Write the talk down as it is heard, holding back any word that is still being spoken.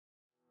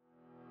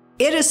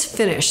It is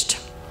finished.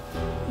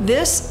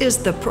 This is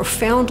the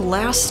profound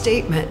last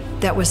statement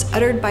that was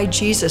uttered by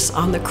Jesus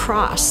on the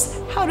cross.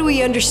 How do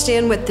we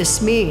understand what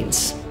this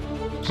means?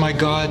 My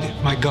God,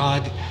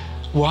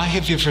 why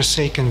have you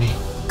forsaken me?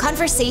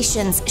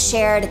 Conversations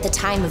shared at the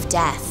time of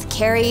death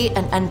carry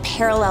an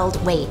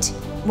unparalleled weight.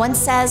 One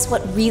says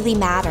what really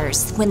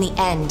matters when the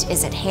end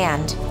is at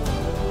hand.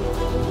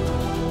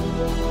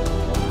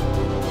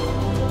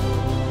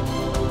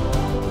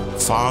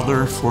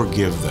 Father,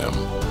 forgive them,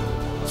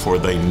 for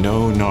they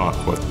know not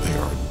what they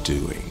are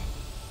doing.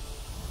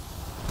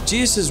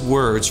 Jesus'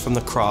 words from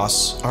the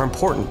cross are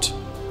important,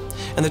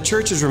 and the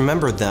church has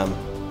remembered them,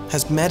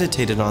 has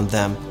meditated on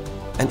them,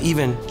 and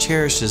even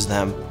cherishes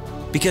them,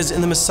 because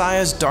in the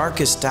Messiah's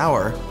darkest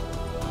hour,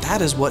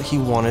 that is what he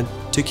wanted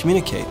to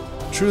communicate.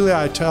 Truly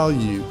I tell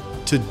you,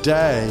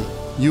 today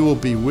you will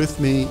be with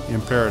me in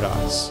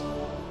paradise.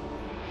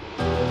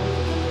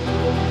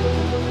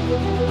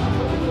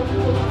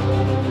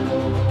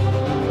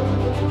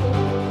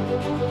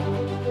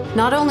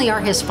 Not only are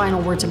his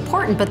final words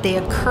important, but they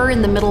occur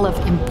in the middle of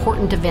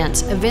important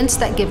events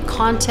that give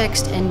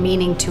context and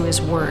meaning to his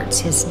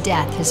words, his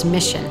death, his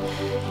mission,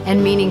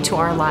 and meaning to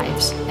our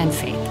lives and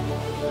faith.